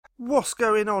What's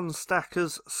going on,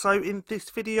 stackers? So in this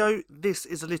video, this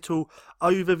is a little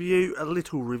overview, a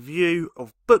little review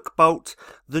of BookBolt,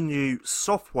 the new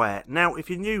software. Now, if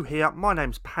you're new here, my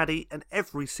name's Paddy, and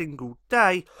every single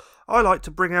day I like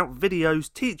to bring out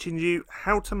videos teaching you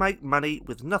how to make money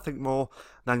with nothing more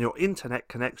than your internet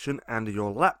connection and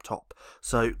your laptop.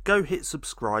 So go hit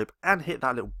subscribe and hit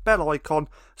that little bell icon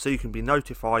so you can be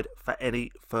notified for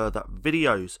any further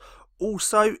videos.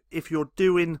 Also, if you're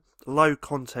doing low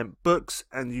content books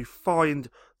and you find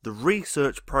the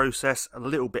research process a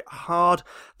little bit hard,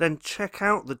 then check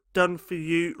out the done for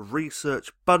you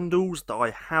research bundles that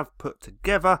I have put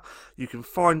together. You can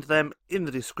find them in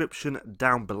the description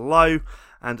down below,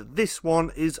 and this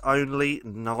one is only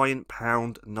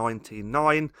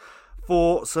 £9.99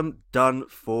 for some done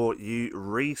for you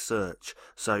research.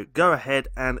 So go ahead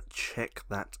and check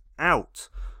that out.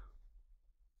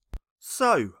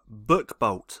 So,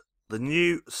 BookBolt, the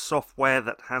new software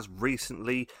that has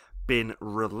recently been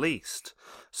released.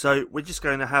 So we're just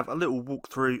going to have a little walk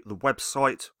through the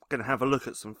website, we're going to have a look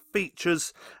at some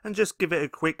features and just give it a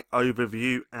quick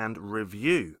overview and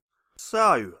review.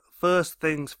 So, first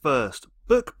things first,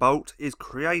 BookBolt is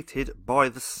created by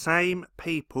the same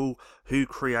people who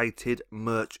created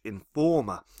Merch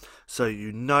Informer. So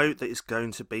you know that it's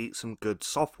going to be some good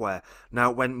software.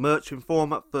 Now, when Merch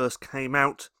Informer first came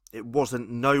out, it wasn't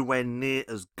nowhere near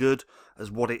as good as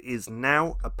what it is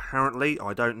now, apparently.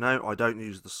 I don't know, I don't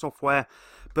use the software,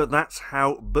 but that's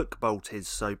how BookBolt is.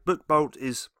 So BookBolt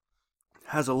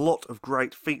has a lot of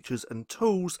great features and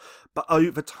tools, but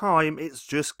over time it's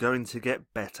just going to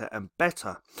get better and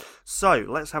better. So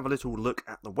let's have a little look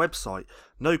at the website.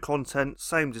 No content,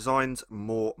 same designs,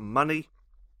 more money.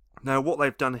 Now what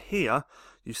they've done here,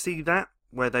 you see that,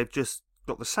 where they've just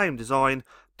got the same design,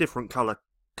 different colour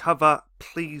cover.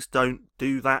 Please don't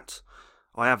do that.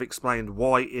 I have explained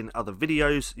why in other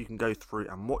videos. You can go through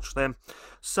and watch them.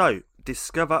 So,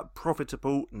 discover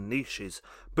profitable niches.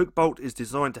 BookBolt is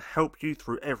designed to help you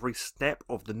through every step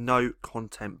of the no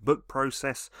content book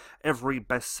process. Every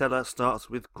bestseller starts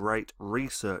with great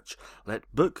research. Let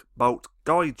BookBolt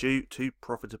guide you to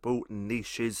profitable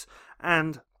niches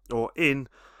or in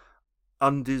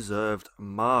undeserved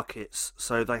markets.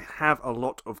 So they have a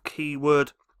lot of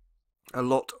keyword, a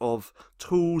lot of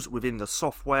tools within the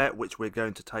software, which we're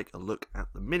going to take a look at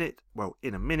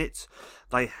in a minute.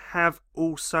 They have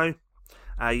also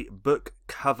a book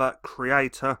cover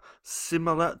creator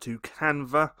similar to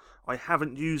Canva. I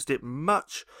haven't used it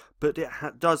much, but it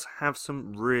does have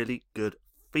some really good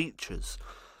features.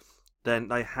 Then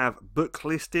they have book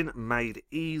listing made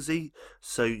easy,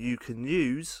 so you can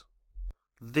use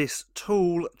this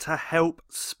tool to help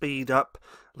speed up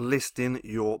listing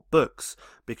your books,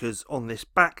 because on this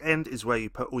back end is where you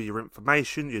put all your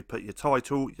information. You'd put your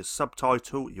title, your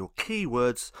subtitle, your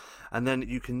keywords, and then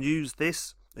you can use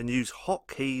this and use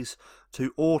hotkeys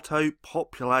to auto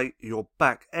populate your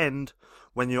back end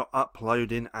when you're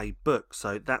uploading a book.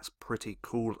 So that's pretty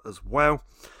cool as well.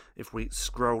 If we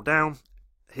scroll down,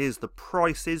 here's the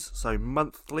prices. So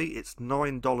monthly it's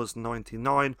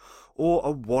 $9.99 or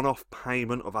a one-off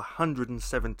payment of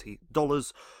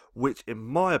 $170, which in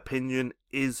my opinion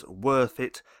is worth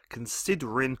it,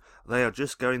 considering they are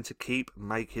just going to keep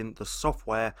making the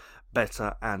software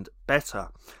better and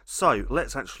better. So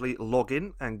let's actually log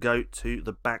in and go to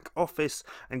the back office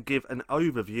and give an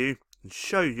overview and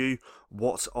show you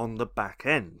what's on the back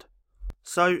end.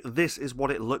 So this is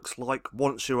what it looks like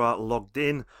once you are logged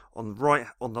in. On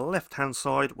the left hand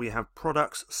side we have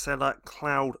products, seller,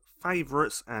 cloud,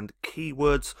 favorites and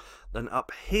keywords. Then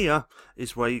up here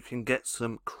is where you can get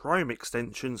some Chrome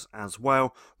extensions as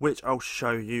well, which I'll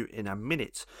show you in a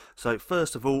minute. So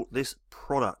first of all, this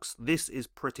products, this is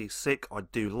pretty sick. I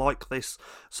do like this.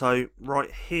 So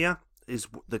right here is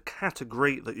the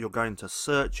category that you're going to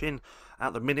search in.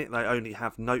 At the minute they only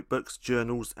have notebooks,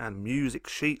 journals and music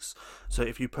sheets. So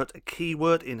if you put a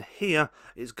keyword in here,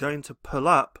 it's going to pull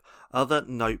up other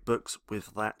notebooks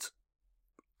with that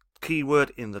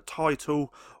keyword in the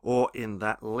title or in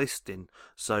that listing.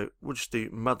 So we'll just do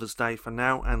Mother's Day for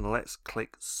now and let's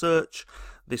click search.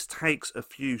 This takes a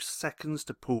few seconds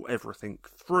to pull everything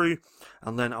through,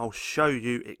 and then I'll show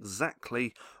you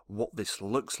exactly what this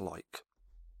looks like.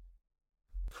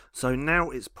 So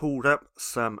now it's pulled up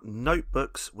some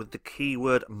notebooks with the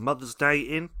keyword Mother's Day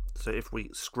in. So if we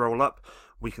scroll up,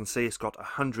 we can see it's got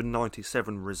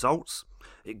 197 results.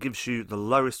 It gives you the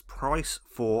lowest price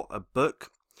for a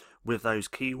book with those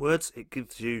keywords. It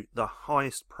gives you the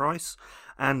highest price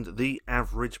and the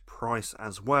average price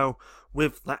as well,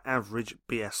 with the average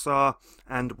BSR,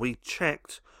 and we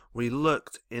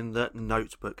looked in the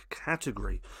notebook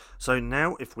category. So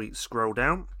now if we scroll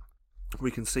down,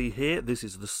 We can see here, this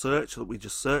is the search that we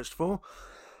just searched for.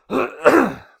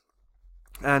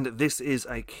 And this is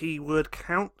a keyword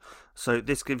count. So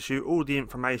this gives you all the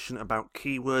information about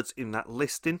keywords in that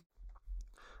listing,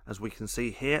 as we can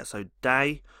see here. So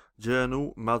day,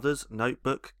 journal, mothers,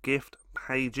 notebook, gift,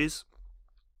 pages.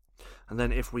 And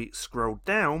then if we scroll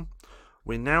down,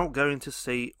 we're now going to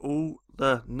see all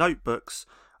the notebooks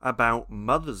about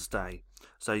Mother's Day.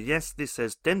 So yes, this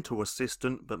says dental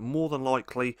assistant, but more than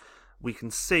likely we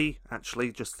can see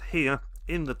actually just here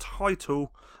in the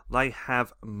title they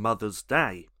have Mother's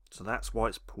Day. So that's why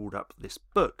it's pulled up this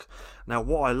book. Now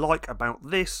what I like about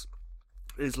this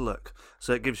is, look,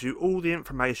 so it gives you all the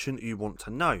information you want to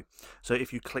know. So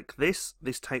if you click this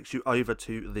takes you over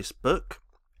to this book.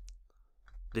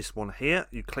 This one here,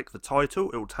 you click the title,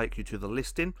 it will take you to the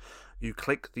listing. You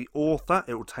click the author,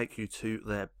 it will take you to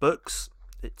their books.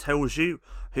 It tells you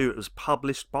who it was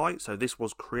published by. So this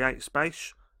was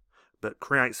CreateSpace, but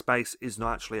CreateSpace is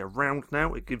not actually around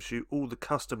now. It gives you all the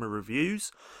customer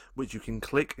reviews, which you can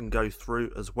click and go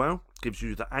through as well. It gives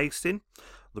you the ASIN,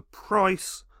 the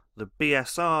price, the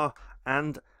BSR,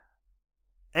 and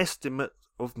estimate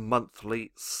of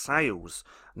monthly sales.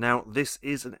 Now this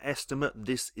is an estimate,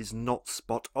 this is not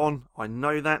spot on. I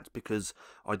know that because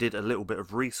I did a little bit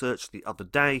of research the other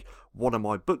day. One of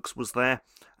my books was there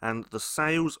and the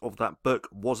sales of that book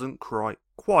wasn't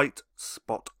quite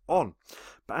spot on.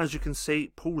 But as you can see,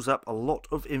 it pulls up a lot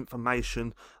of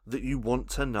information that you want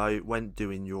to know when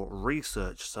doing your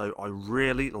research. So I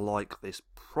really like this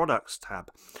products tab.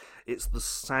 It's the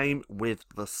same with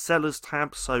the sellers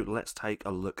tab, so let's take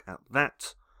a look at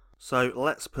that. So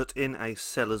let's put in a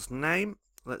seller's name.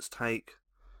 Let's take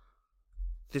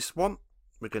this one.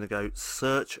 We're going to go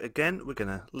search again. We're going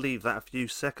to leave that a few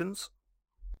seconds.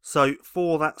 So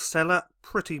for that seller,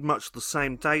 pretty much the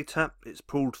same data. It's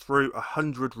pulled through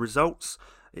 100 results.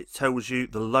 It tells you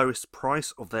the lowest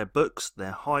price of their books,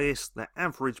 their highest, their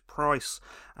average price,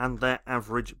 and their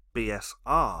average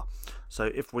BSR. So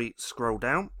if we scroll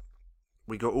down,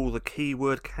 we got all the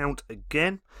keyword count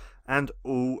again and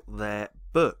all their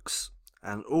books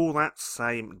and all that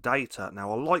same data.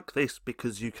 Now I like this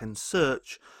because you can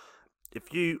search.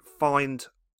 If you find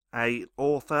a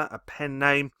author, a pen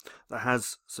name that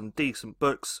has some decent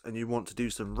books and you want to do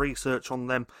some research on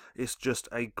them, it's just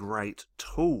a great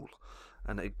tool.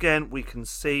 And again, we can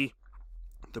see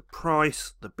the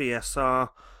price, the BSR,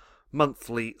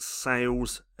 monthly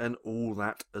sales, and all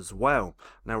that as well.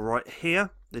 Now right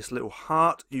here, this little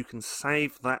heart, you can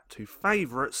save that to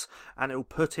favorites and it'll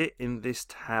put it in this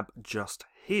tab just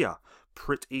here.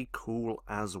 Pretty cool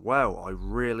as well. I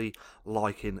really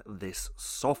liking this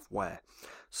software.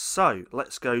 So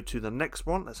let's go to the next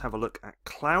one. Let's have a look at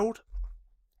cloud.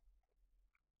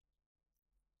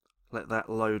 Let that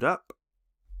load up.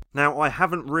 Now I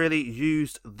haven't really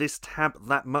used this tab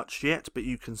that much yet, but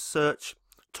you can search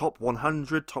top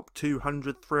 100, top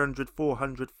 200, 300,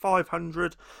 400,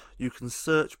 500. You can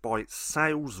search by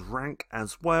sales rank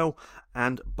as well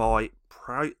and by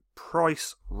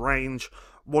price range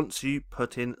once you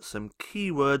put in some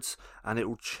keywords, and it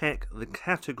will check the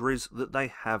categories that they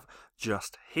have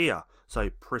just here. So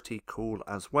pretty cool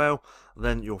as well.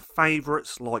 Then your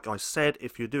favorites, like I said,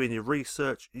 if you're doing your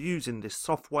research using this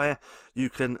software, you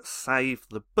can save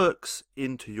the books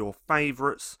into your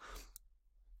favorites,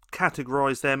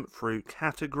 categorize them through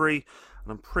category,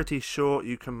 and I'm pretty sure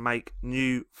you can make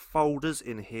new folders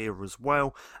in here as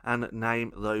well and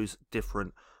name those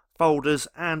different folders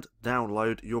and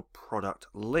download your product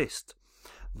list.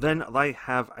 Then they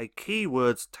have a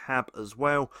keywords tab as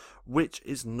well, which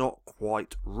is not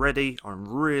quite ready. I'm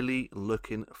really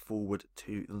looking forward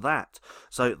to that.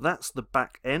 So that's the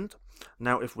back end.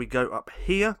 Now if we go up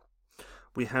here,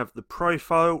 we have the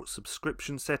profile,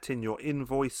 subscription setting, your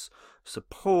invoice,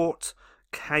 support,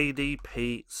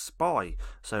 KDP spy.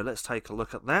 So let's take a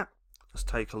look at that. Let's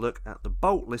take a look at the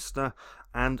Bolt listener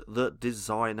and the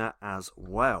designer as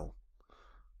well.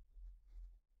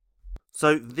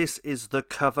 So this is the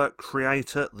cover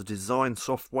creator, the design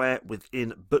software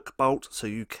within BookBolt. So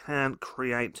you can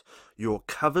create your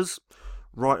covers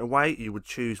right away. You would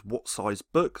choose what size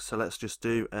book. So let's just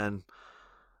do an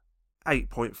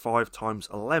 8.5 times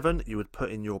 11. You would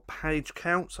put in your page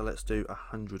count. So let's do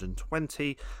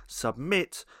 120.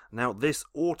 Submit. Now this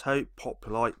auto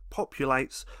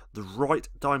populates the right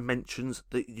dimensions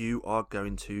that you are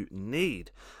going to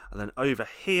need. And then over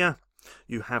here,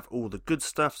 you have all the good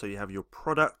stuff. So you have your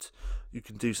product. You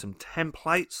can do some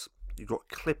templates. You've got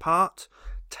clip art,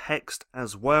 text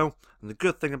as well. And the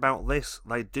good thing about this,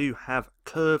 they do have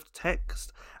curved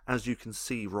text, as you can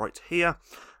see right here.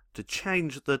 To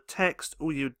change the text,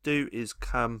 all you do is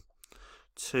come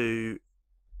to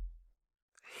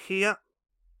here,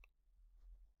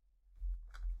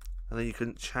 and then you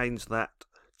can change that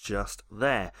just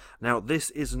there. Now, this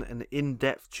isn't an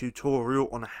in-depth tutorial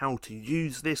on how to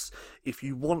use this. If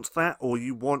you want that, or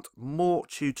you want more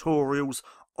tutorials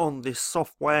on this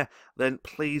software, then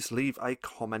please leave a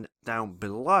comment down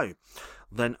below.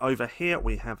 Then over here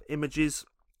we have images,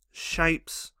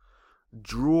 shapes,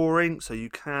 drawing, so you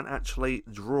can actually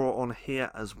draw on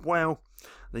here as well.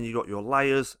 Then you got your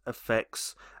layers,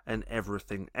 effects, and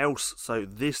everything else. So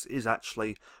this is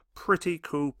actually pretty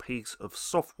cool piece of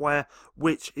software,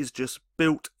 which is just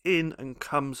built in and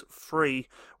comes free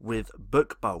with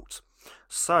BookBolt.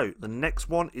 So the next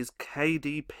one is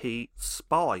KDP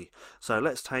Spy. So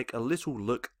let's take a little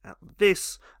look at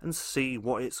this and see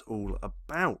what it's all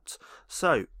about.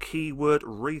 So keyword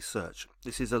research.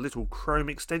 This is a little Chrome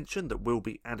extension that will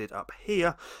be added up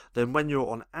here. Then when you're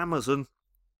on Amazon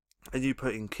and you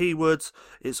put in keywords,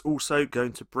 it's also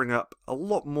going to bring up a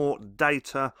lot more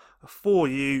data for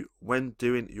you when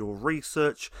doing your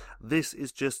research. This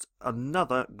is just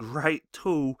another great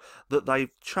tool that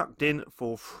they've chucked in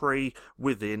for free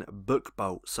within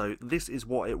BookBolt. So this is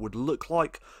what it would look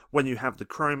like when you have the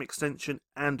Chrome extension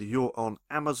and you're on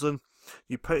Amazon.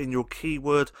 You put in your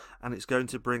keyword and it's going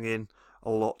to bring in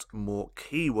a lot more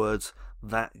keywords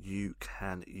that you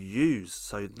can use.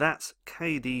 So that's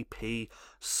KDP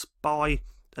Spy,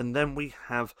 and then we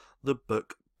have the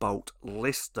BookBolt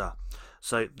lister.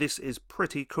 So this is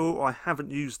pretty cool. I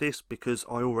haven't used this because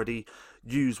I already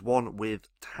use one with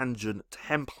tangent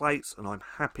templates and I'm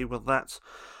happy with that.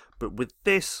 But with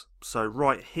this, so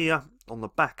right here on the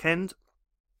back end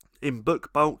in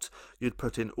BookBolt, you'd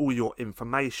put in all your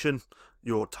information,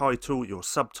 your title, your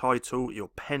subtitle, your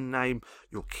pen name,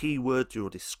 your keyword, your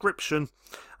description,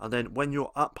 and then when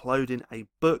you're uploading a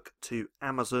book to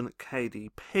Amazon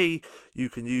KDP, you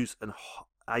can use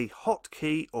a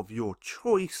hotkey of your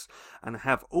choice and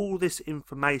have all this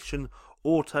information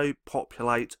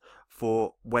auto-populate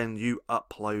for when you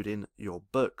upload in your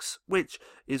books, which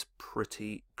is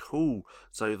pretty cool.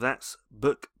 So that's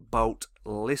BookBolt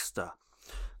lister.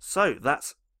 So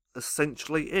that's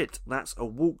essentially it. That's a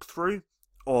walkthrough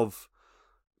of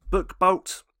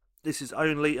BookBolt. This is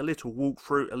only a little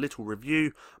walkthrough, a little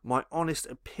review. My honest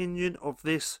opinion of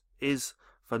this is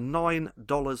for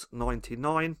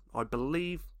 $9.99. I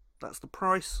believe that's the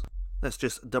price. Let's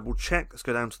just double check. Let's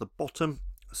go down to the bottom.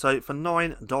 So for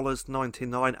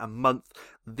 $9.99 a month,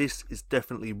 this is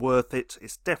definitely worth it.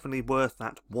 It's definitely worth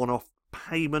that one-off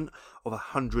payment of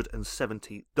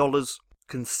 $170.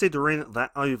 Considering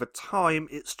that over time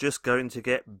it's just going to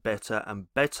get better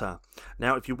and better.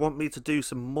 Now, if you want me to do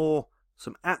some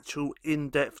actual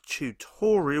in-depth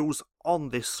tutorials on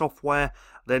this software,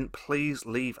 then please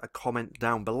leave a comment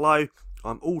down below.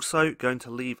 I'm also going to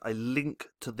leave a link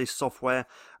to this software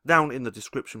down in the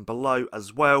description below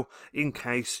as well, in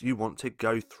case you want to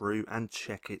go through and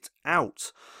check it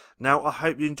out. Now, I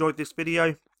hope you enjoyed this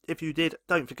video. If you did,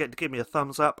 don't forget to give me a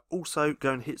thumbs up. Also,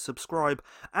 go and hit subscribe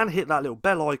and hit that little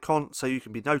bell icon so you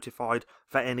can be notified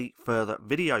for any further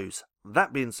videos.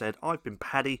 That being said, I've been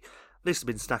Paddy, this has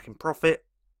been StackinProfit,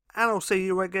 and I'll see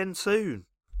you again soon.